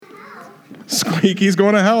Squeaky's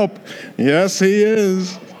going to help. Yes, he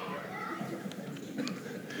is.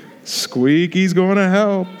 Squeaky's going to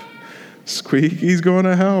help. Squeaky's going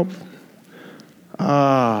to help.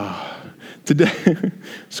 Today,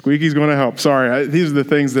 Squeaky's going to help. Sorry, these are the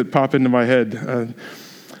things that pop into my head.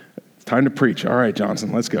 Time to preach. All right,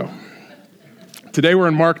 Johnson, let's go. Today we're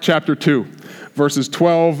in Mark chapter 2, verses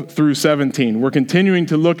 12 through 17. We're continuing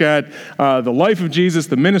to look at the life of Jesus,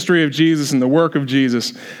 the ministry of Jesus, and the work of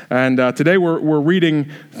Jesus. And today we're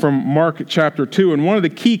reading from Mark chapter 2, and one of the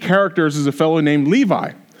key characters is a fellow named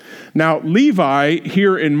Levi. Now, Levi,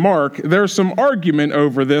 here in Mark, there's some argument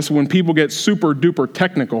over this when people get super duper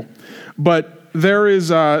technical. But there is,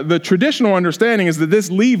 the traditional understanding is that this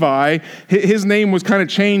Levi, his name was kind of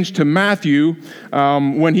changed to Matthew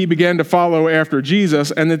when he began to follow after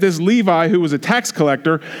Jesus, and that this Levi, who was a tax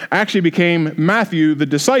collector, actually became Matthew the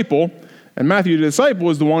disciple. And Matthew the disciple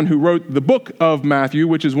is the one who wrote the book of Matthew,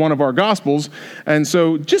 which is one of our Gospels. And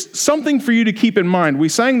so just something for you to keep in mind. We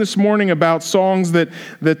sang this morning about songs that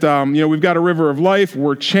we've got a river of life.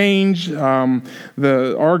 We're changed.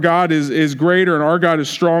 Our God is greater and our God is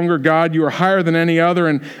stronger. God, you are higher than any other,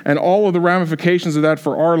 and all of the ramifications of that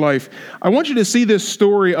for our life. I want you to see this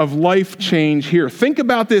story of life change here. Think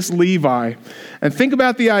about this Levi, and think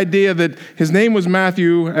about the idea that his name was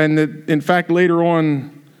Matthew, and that, in fact, later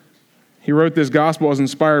on, he wrote this gospel as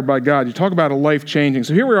inspired by God. You talk about a life changing.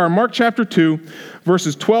 So here we are, Mark chapter 2,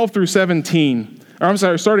 verses 12 through 17.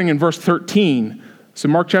 Starting in verse 13. So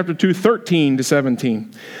Mark chapter 2, 13 to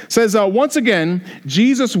 17. It says, once again,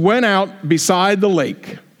 Jesus went out beside the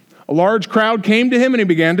lake. A large crowd came to him and he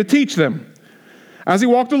began to teach them. As he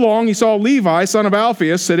walked along, he saw Levi, son of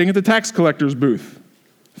Alphaeus, sitting at the tax collector's booth.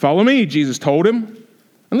 "Follow me," Jesus told him.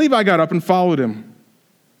 And Levi got up and followed him.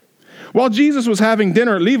 While Jesus was having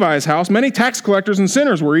dinner at Levi's house, many tax collectors and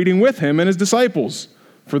sinners were eating with him and his disciples,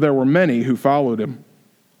 for there were many who followed him.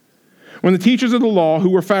 When the teachers of the law, who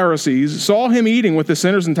were Pharisees, saw him eating with the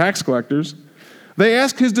sinners and tax collectors, they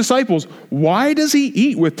asked his disciples, "Why does he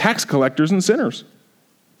eat with tax collectors and sinners?"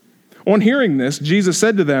 On hearing this, Jesus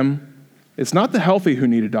said to them, "It's not the healthy who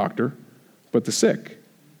need a doctor, but the sick.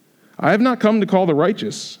 I have not come to call the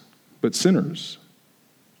righteous, but sinners."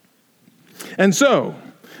 And so,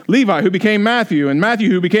 Levi, who became Matthew, and Matthew,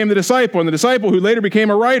 who became the disciple, and the disciple, who later became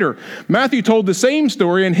a writer. Matthew told the same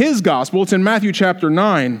story in his gospel. It's in Matthew chapter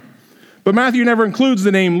 9. But Matthew never includes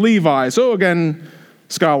the name Levi. So again,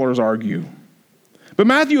 scholars argue. But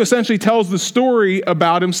Matthew essentially tells the story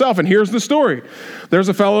about himself. And here's the story. There's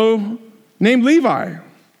a fellow named Levi.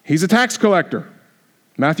 He's a tax collector.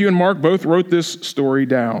 Matthew and Mark both wrote this story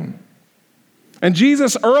down. And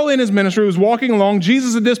Jesus, early in his ministry, was walking along.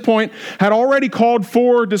 Jesus, at this point, had already called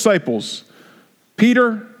 4 disciples: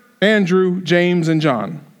 Peter, Andrew, James, and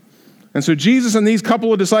John. And so Jesus and these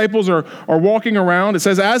couple of disciples are walking around. It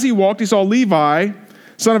says, as he walked, he saw Levi,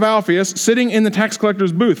 son of Alphaeus, sitting in the tax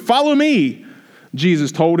collector's booth. "Follow me,"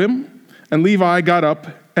 Jesus told him. And Levi got up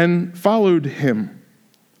and followed him.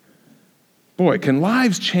 Boy, can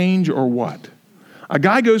lives change or what? A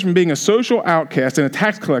guy goes from being a social outcast in a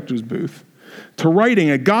tax collector's booth to writing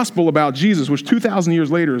a gospel about Jesus, which 2,000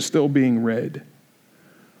 years later is still being read.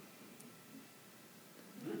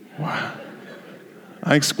 Wow. I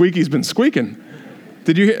think Squeaky's been squeaking.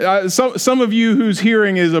 Did you hear? Some of you whose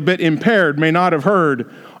hearing is a bit impaired may not have heard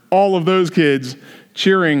all of those kids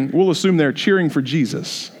cheering. We'll assume they're cheering for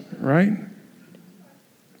Jesus, right?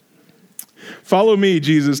 "Follow me,"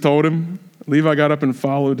 Jesus told him. Levi got up and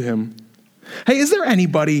followed him. Hey, is there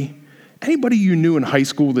anybody you knew in high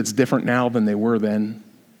school that's different now than they were then?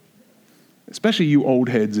 Especially you old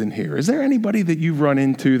heads in here. Is there anybody that you've run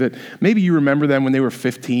into that maybe you remember them when they were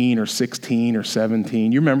 15 or 16 or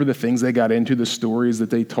 17? You remember the things they got into, the stories that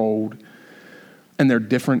they told, and they're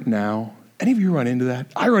different now? Any of you run into that?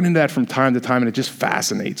 I run into that from time to time, and it just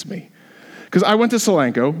fascinates me. Because I went to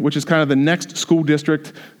Solanco, which is kind of the next school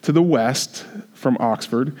district to the west from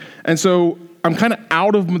Oxford. And so I'm kind of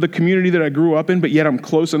out of the community that I grew up in, but yet I'm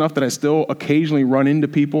close enough that I still occasionally run into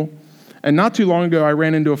people. And not too long ago, I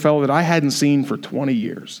ran into a fellow that I hadn't seen for 20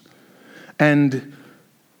 years. And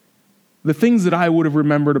the things that I would have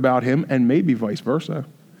remembered about him, and maybe vice versa,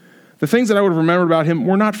 the things that I would have remembered about him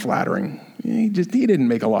were not flattering. He didn't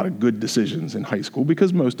make a lot of good decisions in high school,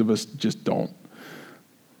 because most of us just don't.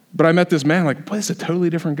 But I met this man, like, boy, this is a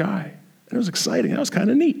totally different guy. And it was exciting. That was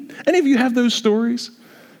kind of neat. Any of you have those stories?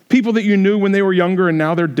 People that you knew when they were younger and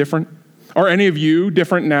now they're different? Are any of you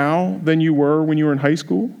different now than you were when you were in high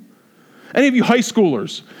school? Any of you high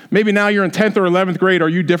schoolers, maybe now you're in 10th or 11th grade, are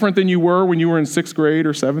you different than you were when you were in 6th grade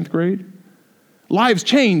or 7th grade? Lives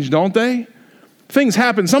change, don't they? things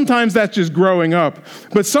happen. Sometimes that's just growing up.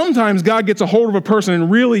 But sometimes God gets a hold of a person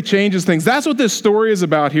and really changes things. That's what this story is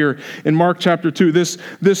about here in Mark chapter 2, this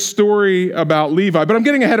story about Levi. But I'm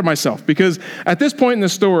getting ahead of myself because at this point in the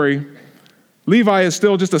story, Levi is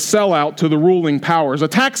still just a sellout to the ruling powers. A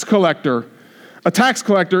tax collector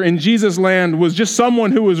in Jesus' land was just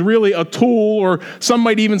someone who was really a tool, or some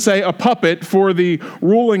might even say a puppet for the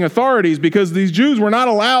ruling authorities, because these Jews were not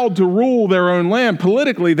allowed to rule their own land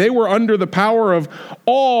politically. They were under the power of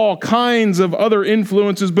all kinds of other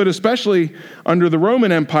influences, but especially under the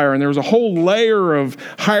Roman Empire. And there was a whole layer of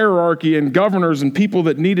hierarchy and governors and people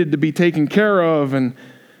that needed to be taken care of. And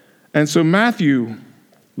so Matthew,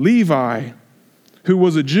 Levi, who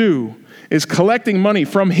was a Jew, is collecting money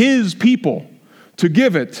from his people to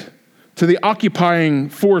give it to the occupying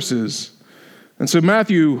forces. And so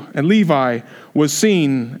Matthew and Levi was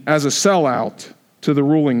seen as a sellout to the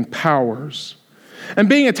ruling powers. And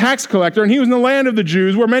being a tax collector, and he was in the land of the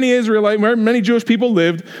Jews where many Jewish people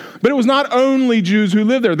lived, but it was not only Jews who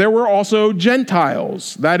lived there. There were also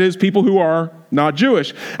Gentiles, that is, people who are not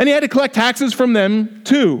Jewish. And he had to collect taxes from them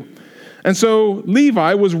too. And so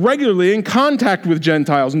Levi was regularly in contact with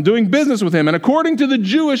Gentiles and doing business with him. And according to the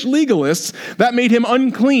Jewish legalists, that made him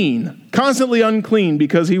unclean, constantly unclean,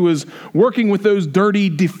 because he was working with those dirty,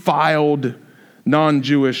 defiled,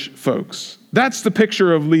 non-Jewish folks. That's the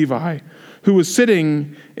picture of Levi, who was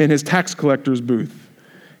sitting in his tax collector's booth.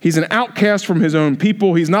 He's an outcast from his own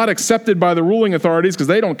people. He's not accepted by the ruling authorities because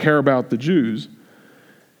they don't care about the Jews.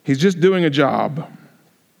 He's just doing a job.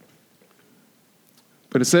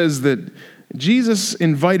 But it says that Jesus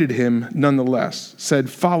invited him nonetheless, said,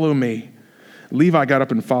 "Follow me." Levi got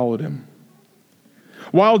up and followed him.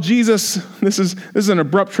 While Jesus, this is an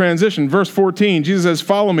abrupt transition. Verse 14, Jesus says,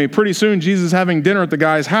 "Follow me." Pretty soon, Jesus is having dinner at the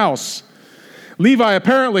guy's house. Levi,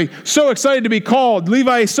 apparently so excited to be called,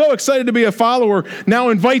 Levi, so excited to be a follower, now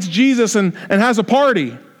invites Jesus and has a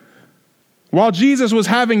party. While Jesus was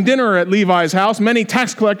having dinner at Levi's house, many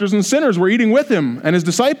tax collectors and sinners were eating with him and his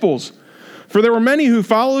disciples, for there were many who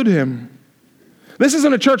followed him. This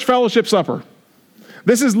isn't a church fellowship supper.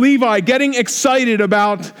 This is Levi getting excited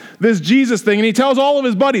about this Jesus thing, and he tells all of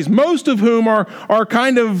his buddies, most of whom are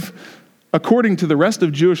kind of, according to the rest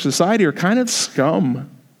of Jewish society, are kind of scum.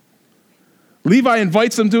 Levi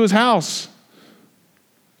invites them to his house.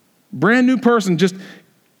 Brand new person, just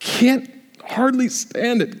can't hardly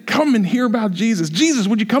stand it. Come and hear about Jesus. Jesus,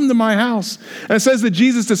 would you come to my house? And it says that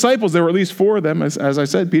Jesus' disciples, there were at least 4 of them, as I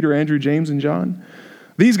said, Peter, Andrew, James, and John.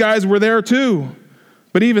 These guys were there too.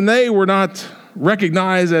 But even they were not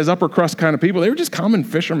recognized as upper crust kind of people. They were just common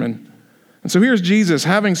fishermen. And so here's Jesus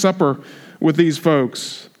having supper with these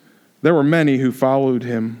folks. There were many who followed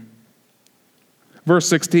him. Verse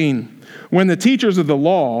 16, when the teachers of the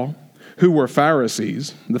law, who were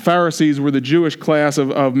Pharisees. The Pharisees were the Jewish class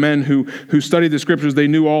of men who studied the scriptures. They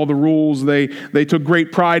knew all the rules. They took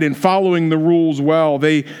great pride in following the rules well.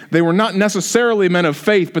 They were not necessarily men of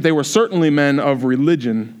faith, but they were certainly men of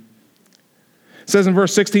religion. It says in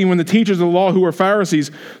verse 16, when the teachers of the law, who were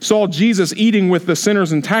Pharisees, saw Jesus eating with the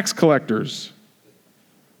sinners and tax collectors,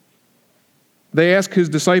 they asked his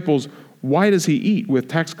disciples, why does he eat with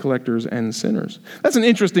tax collectors and sinners? That's an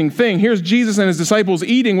interesting thing. Here's Jesus and his disciples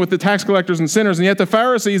eating with the tax collectors and sinners, and yet the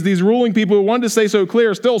Pharisees, these ruling people who wanted to stay so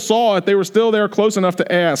clear, still saw it. They were still there close enough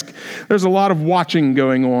to ask. There's a lot of watching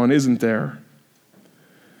going on, isn't there?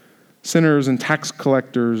 Sinners and tax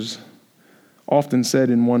collectors often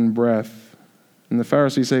said in one breath, and the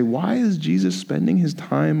Pharisees say, why is Jesus spending his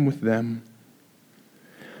time with them?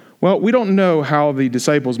 Well, we don't know how the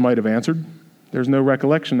disciples might have answered. There's no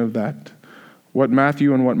recollection of that. What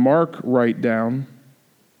Matthew and what Mark write down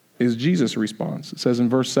is Jesus' response. It says in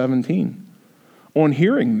verse 17, on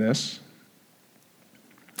hearing this,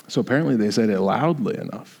 so apparently they said it loudly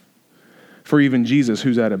enough for even Jesus,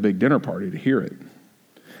 who's at a big dinner party, to hear it.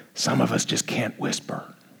 Some of us just can't whisper.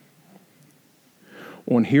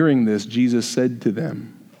 On hearing this, Jesus said to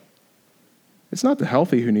them, it's not the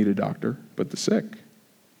healthy who need a doctor, but the sick.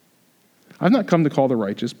 I've not come to call the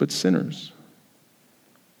righteous, but sinners.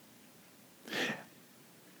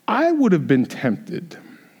 I would have been tempted.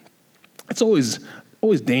 It's always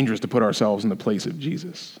dangerous to put ourselves in the place of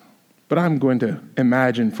Jesus. But I'm going to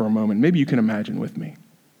imagine for a moment. Maybe you can imagine with me.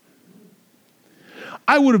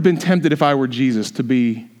 I would have been tempted if I were Jesus to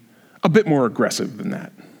be a bit more aggressive than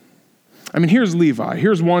that. I mean, here's Levi.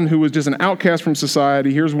 Here's one who was just an outcast from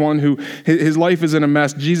society. Here's one who his life is in a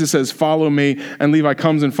mess. Jesus says, follow me. And Levi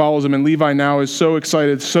comes and follows him. And Levi now is so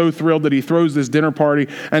excited, so thrilled that he throws this dinner party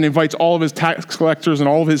and invites all of his tax collectors and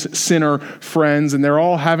all of his sinner friends. And they're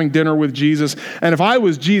all having dinner with Jesus. And if I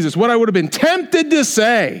was Jesus, what I would have been tempted to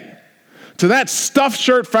say to that stuffed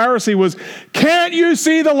shirt Pharisee was, can't you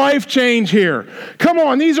see the life change here? Come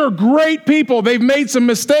on, these are great people. They've made some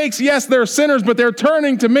mistakes. Yes, they're sinners, but they're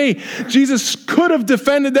turning to me. Jesus could have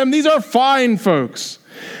defended them. These are fine folks.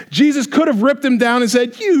 Jesus could have ripped them down and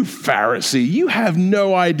said, you Pharisee, you have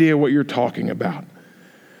no idea what you're talking about.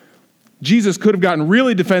 Jesus could have gotten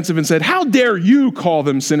really defensive and said, how dare you call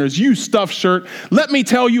them sinners, you stuffed shirt? Let me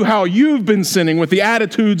tell you how you've been sinning with the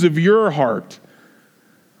attitudes of your heart.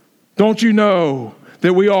 Don't you know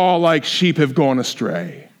that we all like sheep have gone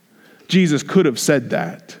astray? Jesus could have said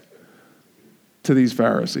that to these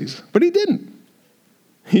Pharisees, but he didn't.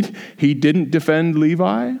 He didn't defend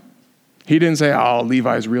Levi. He didn't say, oh,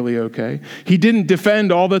 Levi's really okay. He didn't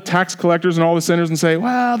defend all the tax collectors and all the sinners and say,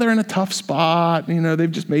 well, they're in a tough spot.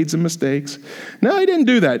 They've just made some mistakes. No, he didn't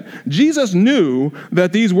do that. Jesus knew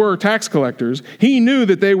that these were tax collectors. He knew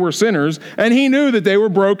that they were sinners, and he knew that they were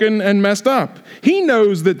broken and messed up. He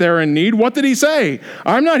knows that they're in need. What did he say?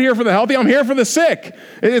 I'm not here for the healthy. I'm here for the sick.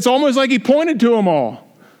 It's almost like he pointed to them all.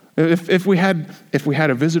 If we had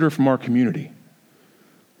a visitor from our community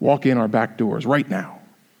walk in our back doors right now,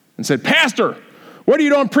 and said, Pastor, what are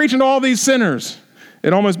you doing preaching to all these sinners?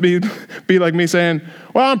 It'd almost be like me saying,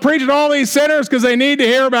 well, I'm preaching to all these sinners because they need to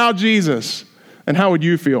hear about Jesus. And how would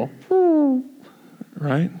you feel?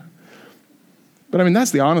 Right? But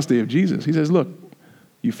that's the honesty of Jesus. He says, look,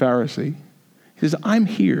 you Pharisee. He says, I'm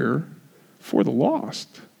here for the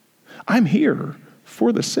lost. I'm here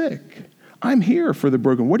for the sick. I'm here for the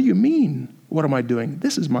broken. What do you mean? What am I doing?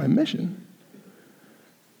 This is my mission.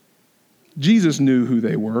 Jesus knew who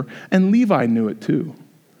they were, and Levi knew it too.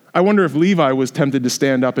 I wonder if Levi was tempted to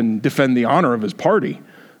stand up and defend the honor of his party.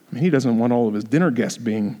 He doesn't want all of his dinner guests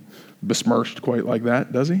being besmirched quite like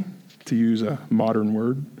that, does he? To use a modern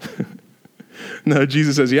word. No,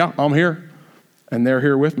 Jesus says, yeah, I'm here, and they're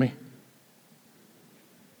here with me.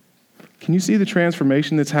 Can you see the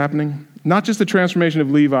transformation that's happening? Not just the transformation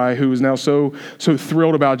of Levi, who is now so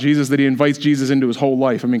thrilled about Jesus that he invites Jesus into his whole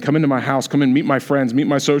life. Come into my house, come and meet my friends, meet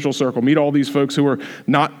my social circle, meet all these folks who are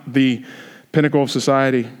not the pinnacle of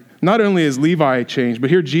society. Not only is Levi changed,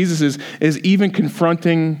 but here Jesus is even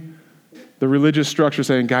confronting the religious structure,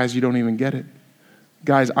 saying, guys, you don't even get it.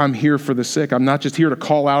 Guys, I'm here for the sick. I'm not just here to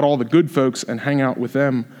call out all the good folks and hang out with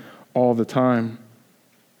them all the time.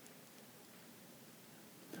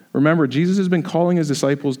 Remember, Jesus has been calling his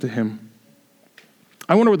disciples to him.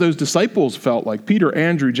 I wonder what those disciples felt like. Peter,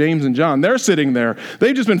 Andrew, James, and John. They're sitting there.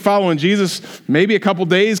 They've just been following Jesus maybe a couple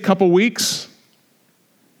days, couple weeks.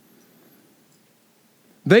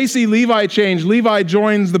 They see Levi change. Levi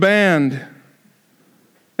joins the band.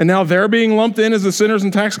 And now they're being lumped in as the sinners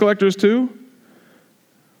and tax collectors too?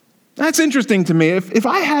 That's interesting to me. If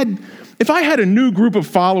I had a new group of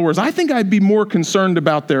followers, I think I'd be more concerned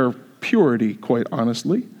about their purity, quite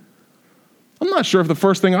honestly. I'm not sure if the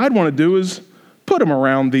first thing I'd want to do is put them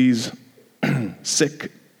around these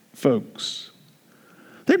sick folks.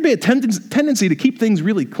 There'd be a tendency to keep things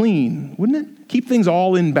really clean, wouldn't it? Keep things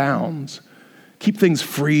all in bounds. Keep things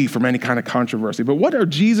free from any kind of controversy. But what are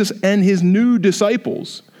Jesus and his new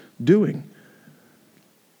disciples doing?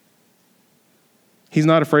 He's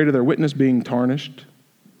not afraid of their witness being tarnished.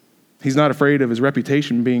 He's not afraid of his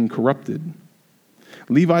reputation being corrupted.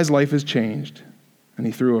 Levi's life has changed, and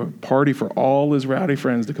he threw a party for all his rowdy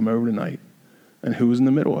friends to come over tonight. And who was in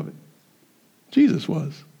the middle of it? Jesus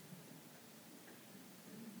was.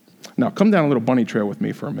 Now, come down a little bunny trail with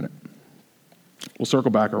me for a minute. We'll circle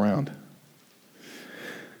back around.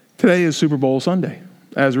 Today is Super Bowl Sunday.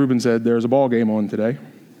 As Ruben said, there's a ball game on today.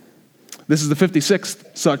 This is the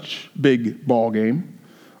 56th such big ball game,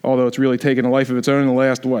 although it's really taken a life of its own in the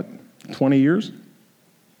last, 20 years?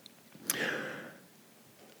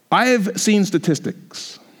 I have seen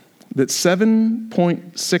statistics that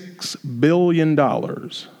 $7.6 billion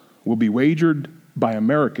will be wagered by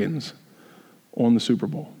Americans on the Super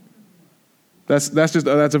Bowl. That's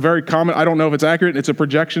a very common, I don't know if it's accurate, it's a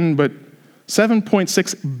projection, but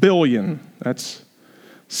 7.6 billion, that's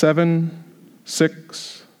 7,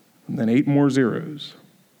 6, and then 8 more zeros.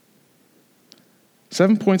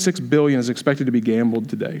 7.6 billion is expected to be gambled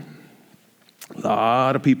today. A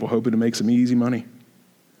lot of people hoping to make some easy money.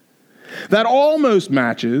 That almost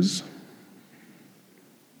matches,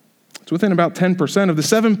 it's within about 10% of the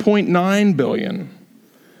 $7.9 billion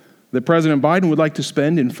that President Biden would like to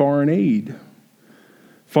spend in foreign aid.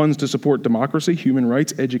 Funds to support democracy, human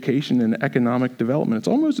rights, education, and economic development. It's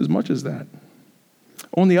almost as much as that.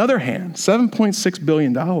 On the other hand, $7.6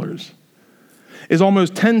 billion is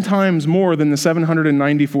almost 10 times more than the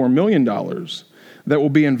 $794 million that will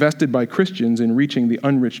be invested by Christians in reaching the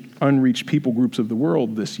unreached people groups of the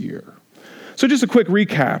world this year. So just a quick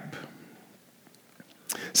recap.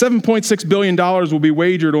 $7.6 billion will be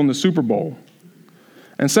wagered on the Super Bowl,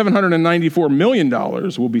 and $794 million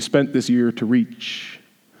will be spent this year to reach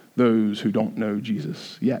those who don't know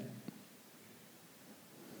Jesus yet.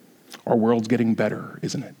 Our world's getting better,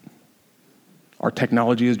 isn't it? Our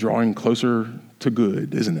technology is drawing closer to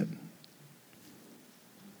good, isn't it?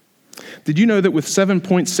 Did you know that with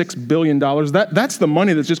 $7.6 billion, that's the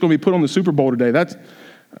money that's just going to be put on the Super Bowl today?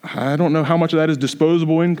 I don't know how much of that is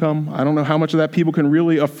disposable income. I don't know how much of that people can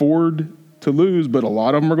really afford to lose, but a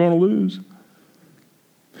lot of them are going to lose.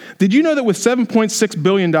 Did you know that with $7.6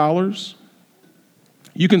 billion,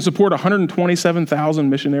 you can support 127,000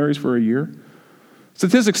 missionaries for a year?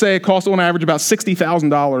 Statistics say it costs on average about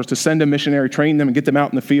 $60,000 to send a missionary, train them, and get them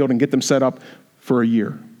out in the field and get them set up for a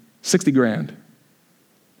year. $60,000.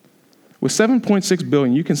 With $7.6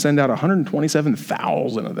 billion, you can send out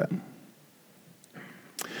 127,000 of them.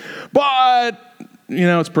 But,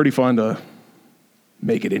 it's pretty fun to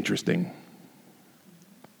make it interesting.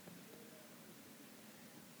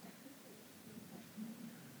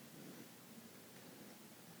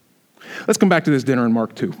 Let's come back to this dinner in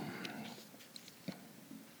Mark 2.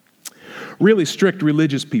 Really strict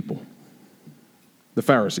religious people, the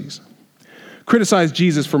Pharisees, criticized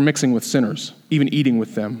Jesus for mixing with sinners, even eating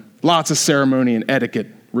with them. Lots of ceremony and etiquette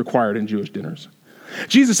required in Jewish dinners.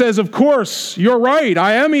 Jesus says, of course, you're right.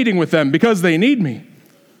 I am eating with them because they need me.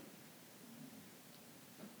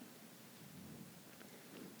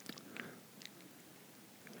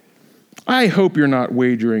 I hope you're not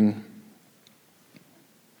wagering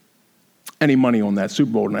any money on that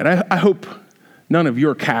Super Bowl tonight. I hope none of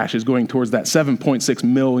your cash is going towards that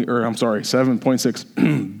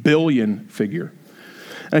 7.6 billion figure.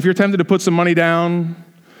 And if you're tempted to put some money down,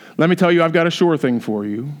 let me tell you, I've got a sure thing for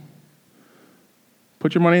you.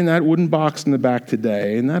 Put your money in that wooden box in the back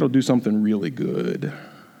today, and that'll do something really good.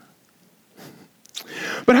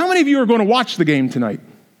 But how many of you are going to watch the game tonight?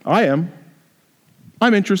 I am.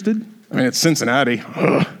 I'm interested. It's Cincinnati.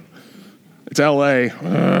 Ugh. It's LA.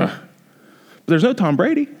 Ugh. But there's no Tom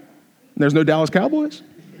Brady. There's no Dallas Cowboys.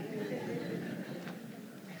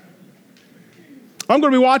 I'm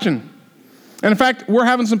going to be watching. And in fact, we're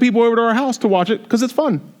having some people over to our house to watch it because it's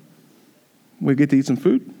fun. We get to eat some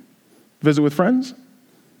food, visit with friends,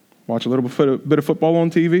 watch a little bit of football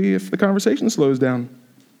on TV if the conversation slows down.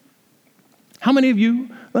 How many of you,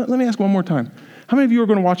 let me ask one more time, how many of you are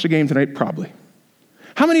going to watch the game tonight? Probably.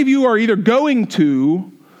 How many of you are either going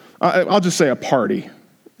to, I'll just say a party.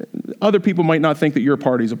 Other people might not think that your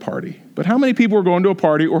party's a party, but how many people are going to a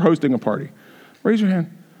party or hosting a party? Raise your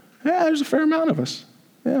hand. Yeah, there's a fair amount of us.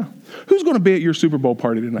 Yeah. Who's going to be at your Super Bowl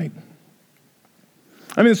party tonight?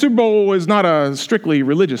 The Super Bowl is not a strictly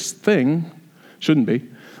religious thing. Shouldn't be.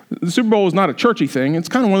 The Super Bowl is not a churchy thing. It's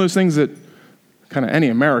kind of one of those things that kind of any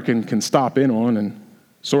American can stop in on and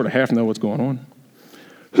sort of half know what's going on.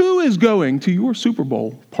 Who is going to your Super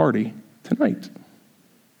Bowl party tonight?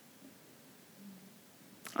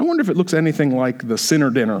 I wonder if it looks anything like the sinner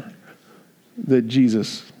dinner that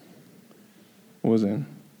Jesus was in.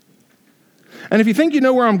 And if you think you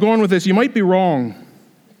know where I'm going with this, you might be wrong.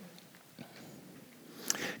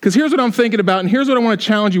 Because here's what I'm thinking about, and here's what I want to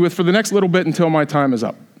challenge you with for the next little bit until my time is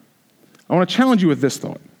up. I want to challenge you with this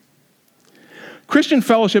thought. Christian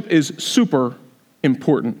fellowship is super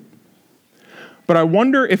important. But I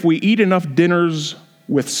wonder if we eat enough dinners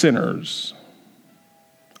with sinners.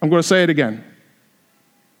 I'm going to say it again.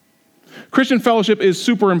 Christian fellowship is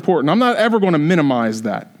super important. I'm not ever going to minimize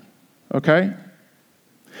that, okay?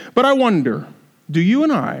 But I wonder, do you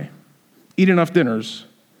and I eat enough dinners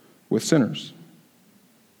with sinners?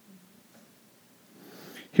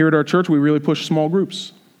 Here at our church, we really push small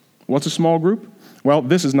groups. What's a small group? Well,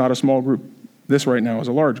 this is not a small group. This right now is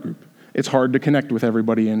a large group. It's hard to connect with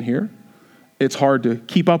everybody in here. It's hard to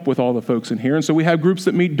keep up with all the folks in here. And so we have groups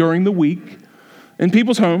that meet during the week in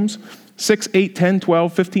people's homes, 6, 8, 10,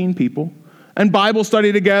 12, 15 people, and Bible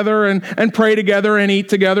study together and pray together and eat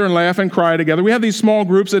together and laugh and cry together. We have these small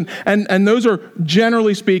groups, and those are,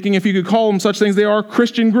 generally speaking, if you could call them such things, they are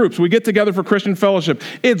Christian groups. We get together for Christian fellowship.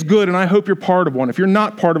 It's good, and I hope you're part of one. If you're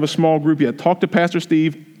not part of a small group yet, talk to Pastor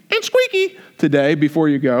Steve and Squeaky today before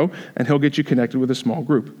you go, and he'll get you connected with a small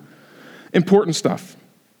group. Important stuff.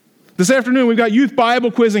 This afternoon, we've got youth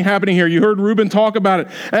Bible quizzing happening here. You heard Ruben talk about it.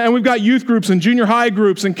 And we've got youth groups and junior high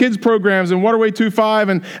groups and kids programs and Waterway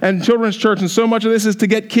 2.5 and Children's Church. And so much of this is to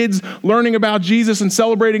get kids learning about Jesus and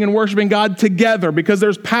celebrating and worshiping God together because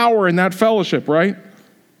there's power in that fellowship, right?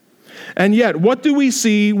 And yet, what do we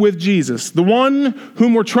see with Jesus? The one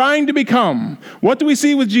whom we're trying to become. What do we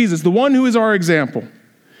see with Jesus? The one who is our example.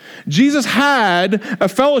 Jesus had a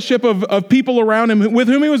fellowship of people around him with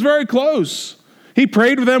whom he was very close. He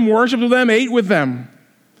prayed with them, worshiped with them, ate with them.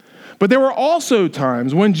 But there were also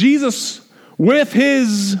times when Jesus, with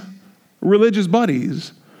his religious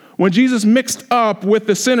buddies, when Jesus mixed up with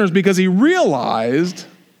the sinners because he realized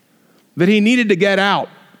that he needed to get out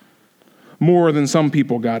more than some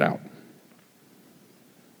people got out.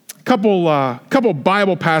 Couple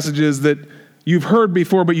Bible passages that you've heard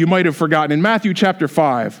before, but you might have forgotten. In Matthew chapter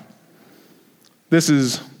 5, this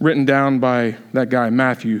is written down by that guy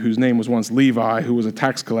Matthew, whose name was once Levi, who was a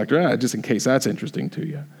tax collector, just in case that's interesting to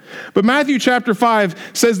you. But Matthew chapter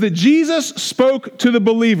 5 says that Jesus spoke to the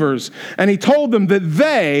believers, and he told them that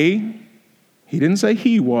he didn't say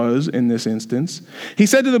he was in this instance. He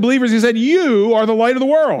said to the believers, he said, "You are the light of the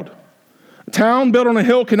world. A town built on a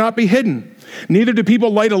hill cannot be hidden. Neither do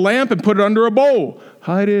people light a lamp and put it under a bowl.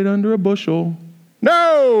 Hide it under a bushel.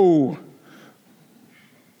 No."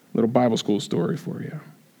 Little Bible school story for you.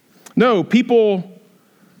 No, people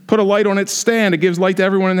put a light on its stand. It gives light to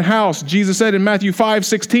everyone in the house. Jesus said in Matthew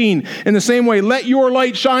 5:16, in the same way, "Let your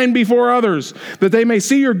light shine before others, that they may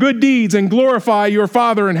see your good deeds and glorify your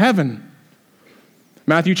Father in heaven."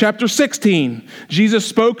 Matthew chapter 16, Jesus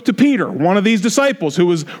spoke to Peter, one of these disciples who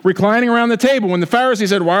was reclining around the table when the Pharisees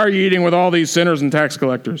said, "Why are you eating with all these sinners and tax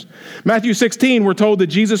collectors?" Matthew 16, we're told that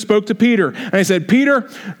Jesus spoke to Peter, and he said, "Peter,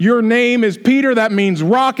 your name is Peter, that means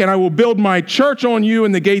rock, and I will build my church on you,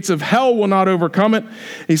 and the gates of hell will not overcome it."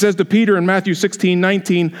 He says to Peter in Matthew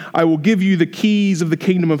 16:19, "I will give you the keys of the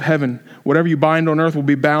kingdom of heaven. Whatever you bind on earth will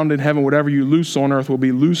be bound in heaven. Whatever you loose on earth will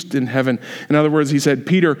be loosed in heaven." In other words, he said,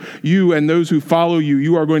 "Peter, you and those who follow you,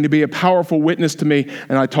 you are going to be a powerful witness to me."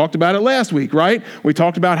 And I talked about it last week, right? We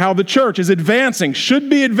talked about how the church is advancing,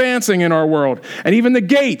 should be advancing in our world. And even the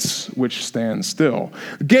gates, which stand still,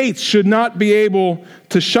 gates should not be able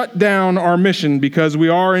to shut down our mission because we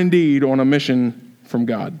are indeed on a mission from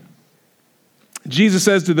God. Jesus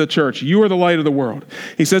says to the church, "You are the light of the world."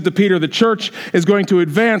 He says to Peter, the church is going to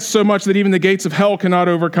advance so much that even the gates of hell cannot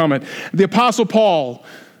overcome it. The Apostle Paul,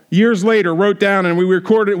 years later, wrote down, and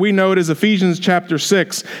we know it as Ephesians chapter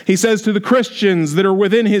 6. He says to the Christians that are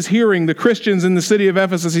within his hearing, the Christians in the city of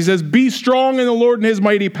Ephesus, he says, "Be strong in the Lord and his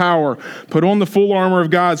mighty power. Put on the full armor of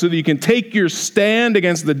God so that you can take your stand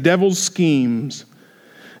against the devil's schemes."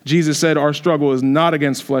 Jesus said, our struggle is not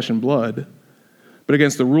against flesh and blood, but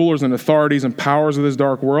against the rulers and authorities and powers of this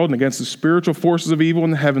dark world and against the spiritual forces of evil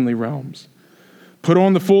in the heavenly realms. Put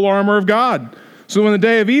on the full armor of God, so when the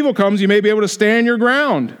day of evil comes, you may be able to stand your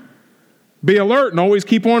ground. Be alert and always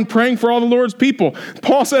keep on praying for all the Lord's people.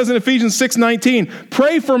 Paul says in Ephesians 6:19,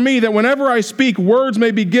 "Pray for me that whenever I speak, words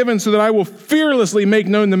may be given so that I will fearlessly make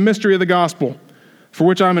known the mystery of the gospel, for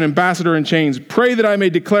which I'm an ambassador in chains. Pray that I may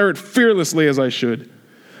declare it fearlessly as I should."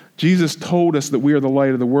 Jesus told us that we are the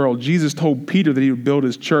light of the world. Jesus told Peter that he would build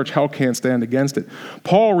his church. Hell can't stand against it.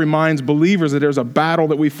 Paul reminds believers that there's a battle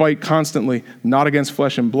that we fight constantly, not against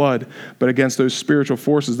flesh and blood, but against those spiritual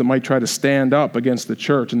forces that might try to stand up against the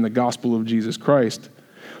church and the gospel of Jesus Christ.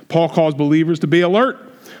 Paul calls believers to be alert.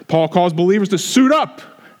 Paul calls believers to suit up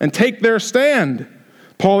and take their stand.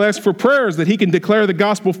 Paul asks for prayers that he can declare the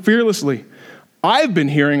gospel fearlessly. I've been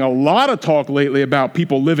hearing a lot of talk lately about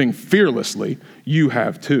people living fearlessly. You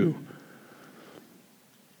have too.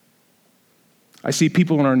 I see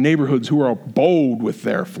people in our neighborhoods who are bold with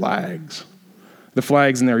their flags. The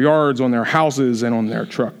flags in their yards, on their houses, and on their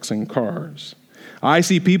trucks and cars. I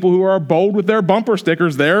see people who are bold with their bumper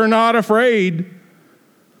stickers. They're not afraid.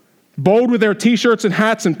 Bold with their t-shirts and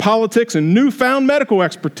hats and politics and newfound medical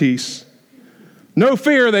expertise. No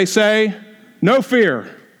fear, they say. No fear.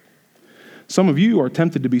 Some of you are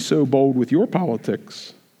tempted to be so bold with your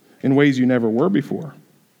politics in ways you never were before.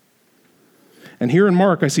 And here in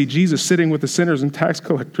Mark, I see Jesus sitting with the sinners and tax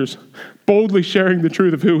collectors, boldly sharing the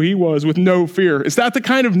truth of who he was with no fear. Is that the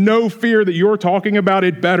kind of no fear that you're talking about?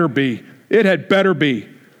 It better be. It had better be.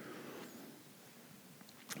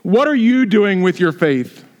 What are you doing with your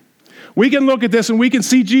faith? We can look at this and we can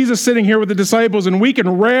see Jesus sitting here with the disciples and we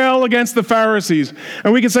can rail against the Pharisees.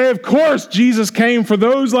 And we can say, of course, Jesus came for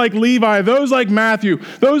those like Levi, those like Matthew,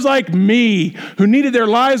 those like me who needed their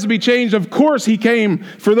lives to be changed. Of course, he came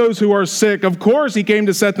for those who are sick. Of course, he came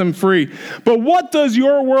to set them free. But what does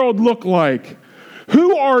your world look like?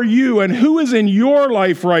 Who are you and who is in your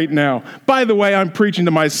life right now? By the way, I'm preaching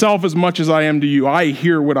to myself as much as I am to you. I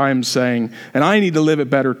hear what I'm saying, and I need to live it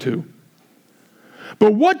better too.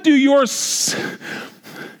 But what do your suppers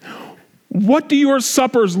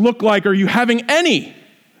look like? Are you having any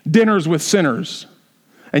dinners with sinners?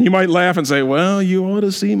 And you might laugh and say, well, you ought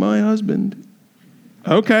to see my husband.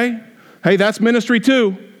 Okay. Hey, that's ministry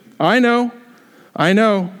too. I know.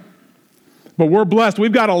 But we're blessed.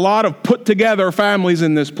 We've got a lot of put together families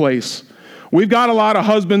in this place. We've got a lot of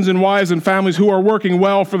husbands and wives and families who are working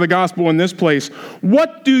well for the gospel in this place.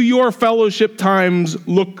 What do your fellowship times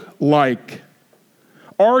look like?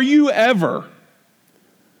 Are you ever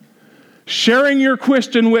sharing your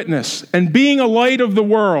Christian witness and being a light of the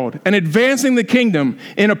world and advancing the kingdom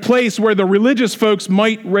in a place where the religious folks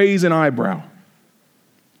might raise an eyebrow?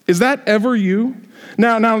 Is that ever you?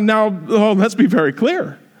 Now, let's be very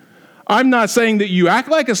clear. I'm not saying that you act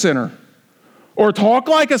like a sinner or talk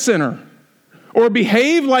like a sinner or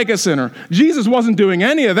behave like a sinner. Jesus wasn't doing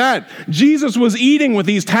any of that. Jesus was eating with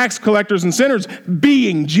these tax collectors and sinners,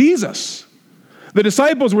 being Jesus. The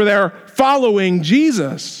disciples were there following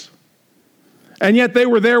Jesus. And yet they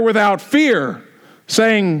were there without fear,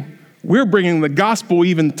 saying, we're bringing the gospel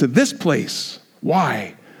even to this place.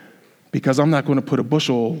 Why? Because I'm not going to put a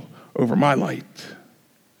bushel over my light.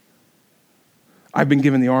 I've been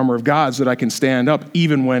given the armor of God so that I can stand up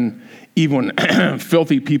even when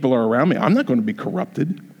filthy people are around me. I'm not going to be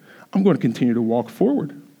corrupted. I'm going to continue to walk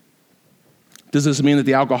forward. Does this mean that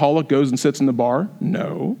the alcoholic goes and sits in the bar?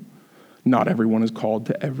 No. Not everyone is called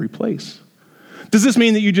to every place. Does this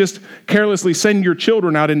mean that you just carelessly send your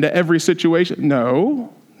children out into every situation?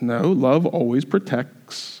 No. Love always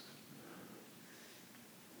protects.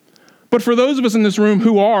 But for those of us in this room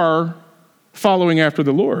who are following after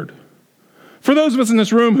the Lord, for those of us in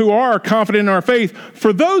this room who are confident in our faith,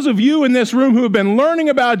 for those of you in this room who have been learning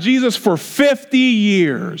about Jesus for 50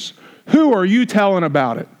 years, who are you telling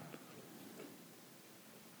about it?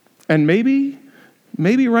 And maybe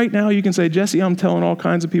right now you can say, Jesse, I'm telling all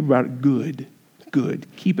kinds of people about it. Good,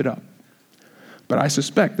 keep it up. But I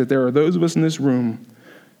suspect that there are those of us in this room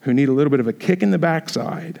who need a little bit of a kick in the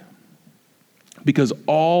backside because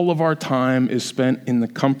all of our time is spent in the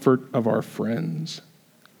comfort of our friends.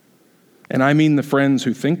 And I mean the friends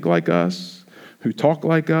who think like us, who talk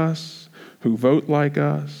like us, who vote like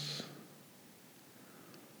us.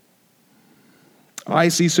 I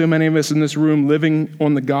see so many of us in this room living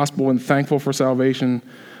on the gospel and thankful for salvation,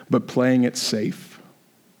 but playing it safe.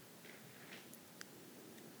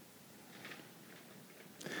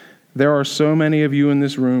 There are so many of you in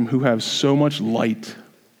this room who have so much light.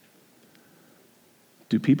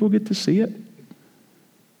 Do people get to see it?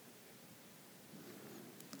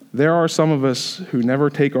 There are some of us who never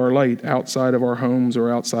take our light outside of our homes or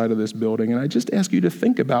outside of this building, and I just ask you to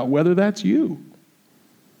think about whether that's you.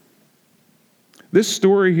 This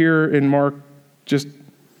story here in Mark just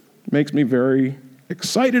makes me very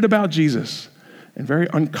excited about Jesus and very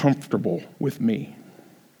uncomfortable with me.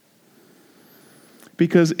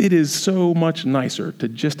 Because it is so much nicer to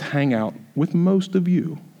just hang out with most of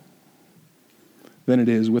you than it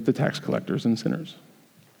is with the tax collectors and sinners.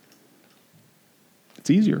 It's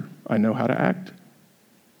easier. I know how to act.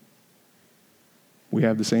 We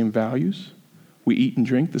have the same values. We eat and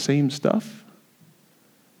drink the same stuff.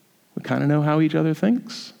 We kind of know how each other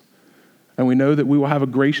thinks. And we know that we will have a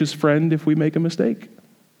gracious friend if we make a mistake.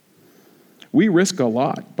 We risk a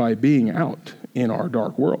lot by being out in our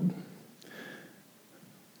dark world.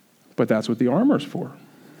 But that's what the armor's for.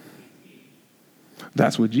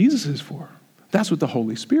 That's what Jesus is for. That's what the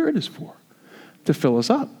Holy Spirit is for, to fill us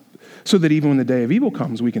up, so that even when the day of evil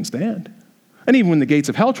comes, we can stand. And even when the gates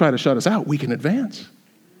of hell try to shut us out, we can advance.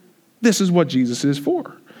 This is what Jesus is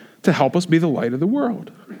for, to help us be the light of the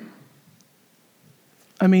world.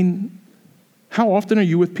 I mean, how often are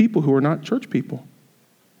you with people who are not church people?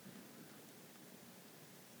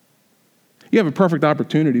 You have a perfect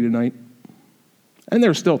opportunity tonight. And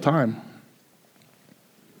there's still time.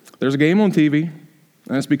 There's a game on TV,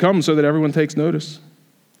 and it's become so that everyone takes notice.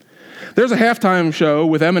 There's a halftime show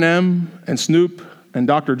with Eminem and Snoop and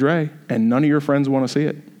Dr. Dre, and none of your friends want to see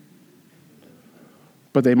it.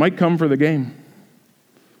 But they might come for the game.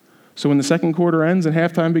 So when the second quarter ends and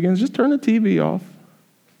halftime begins, just turn the TV off.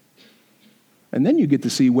 And then you get to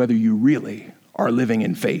see whether you really are living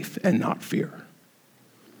in faith and not fear.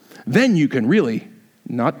 Then you can really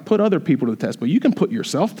not put other people to the test, but you can put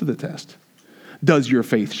yourself to the test. Does your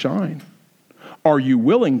faith shine? Are you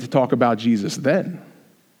willing to talk about Jesus then?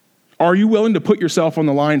 Are you willing to put yourself on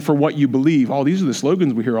the line for what you believe? Oh, these are the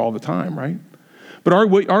slogans we hear all the time, right? But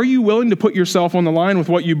are you willing to put yourself on the line with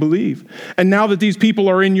what you believe? And now that these people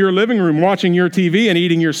are in your living room watching your TV and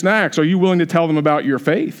eating your snacks, are you willing to tell them about your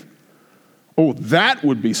faith? Oh, that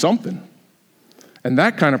would be something. And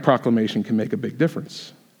that kind of proclamation can make a big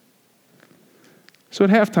difference. So at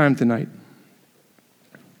halftime tonight,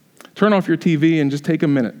 turn off your TV and just take a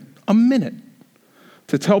minute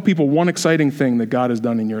to tell people one exciting thing that God has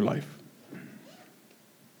done in your life.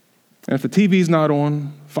 And if the TV's not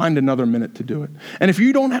on, find another minute to do it. And if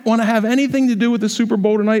you don't want to have anything to do with the Super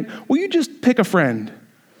Bowl tonight, will you just pick a friend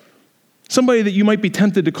Somebody that you might be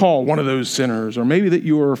tempted to call one of those sinners, or maybe that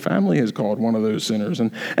your family has called one of those sinners,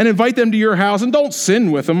 and invite them to your house, and don't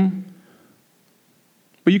sin with them,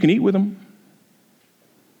 but you can eat with them.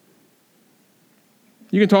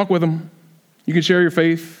 You can talk with them. You can share your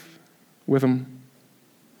faith with them.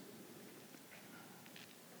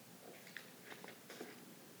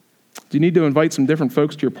 Do you need to invite some different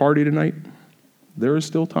folks to your party tonight? There is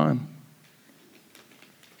still time.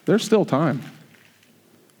 There's still time.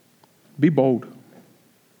 Be bold.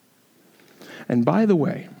 And by the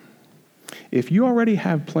way, if you already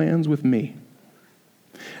have plans with me,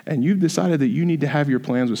 and you've decided that you need to have your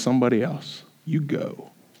plans with somebody else, you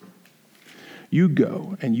go. You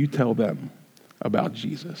go and you tell them about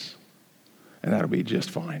Jesus. And that'll be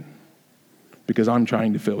just fine. Because I'm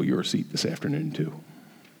trying to fill your seat this afternoon too.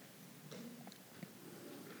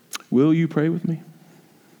 Will you pray with me?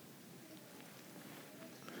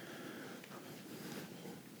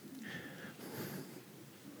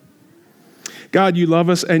 God, you love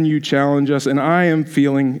us and you challenge us, and I am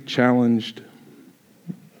feeling challenged.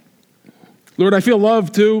 Lord, I feel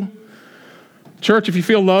loved too. Church, if you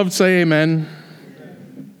feel loved, say amen.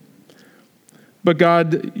 But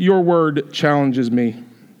God, your word challenges me.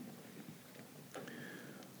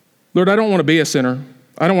 Lord, I don't want to be a sinner.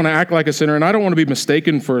 I don't want to act like a sinner, and I don't want to be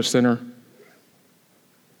mistaken for a sinner.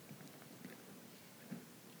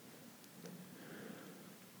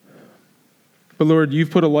 But Lord, you've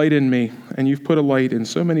put a light in me, and you've put a light in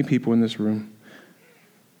so many people in this room.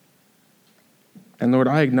 And Lord,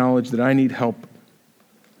 I acknowledge that I need help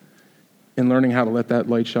in learning how to let that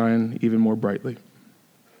light shine even more brightly.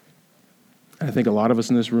 And I think a lot of us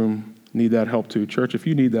in this room need that help too. Church, if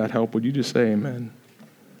you need that help, would you just say amen?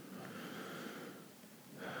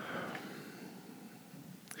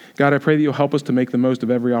 God, I pray that you'll help us to make the most of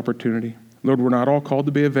every opportunity. Lord, we're not all called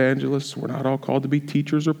to be evangelists. We're not all called to be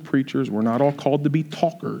teachers or preachers. We're not all called to be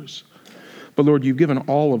talkers. But Lord, you've given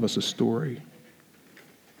all of us a story.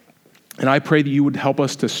 And I pray that you would help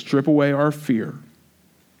us to strip away our fear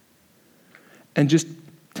and just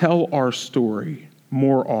tell our story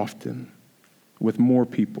more often with more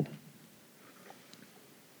people.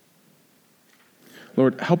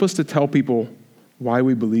 Lord, help us to tell people why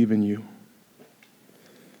we believe in you.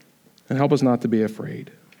 And help us not to be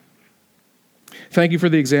afraid. Thank you for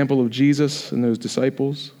the example of Jesus and those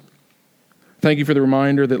disciples. Thank you for the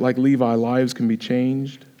reminder that, like Levi, lives can be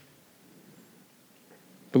changed.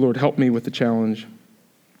 But Lord, help me with the challenge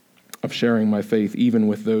of sharing my faith even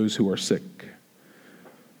with those who are sick.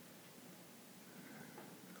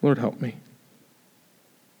 Lord, help me.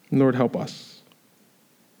 Lord, help us.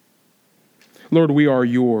 Lord, we are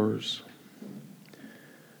yours.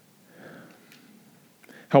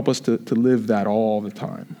 Help us to live that all the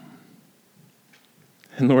time.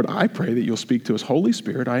 And Lord, I pray that you'll speak to us. Holy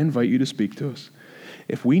Spirit, I invite you to speak to us.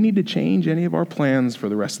 If we need to change any of our plans for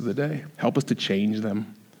the rest of the day, help us to change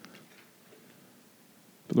them.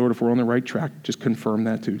 But Lord, if we're on the right track, just confirm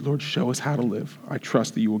that too. Lord, show us how to live. I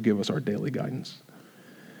trust that you will give us our daily guidance.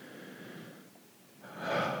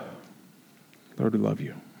 Lord, we love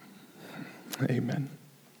you. Amen.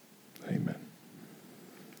 Amen.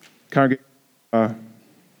 Congregation,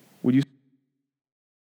 would you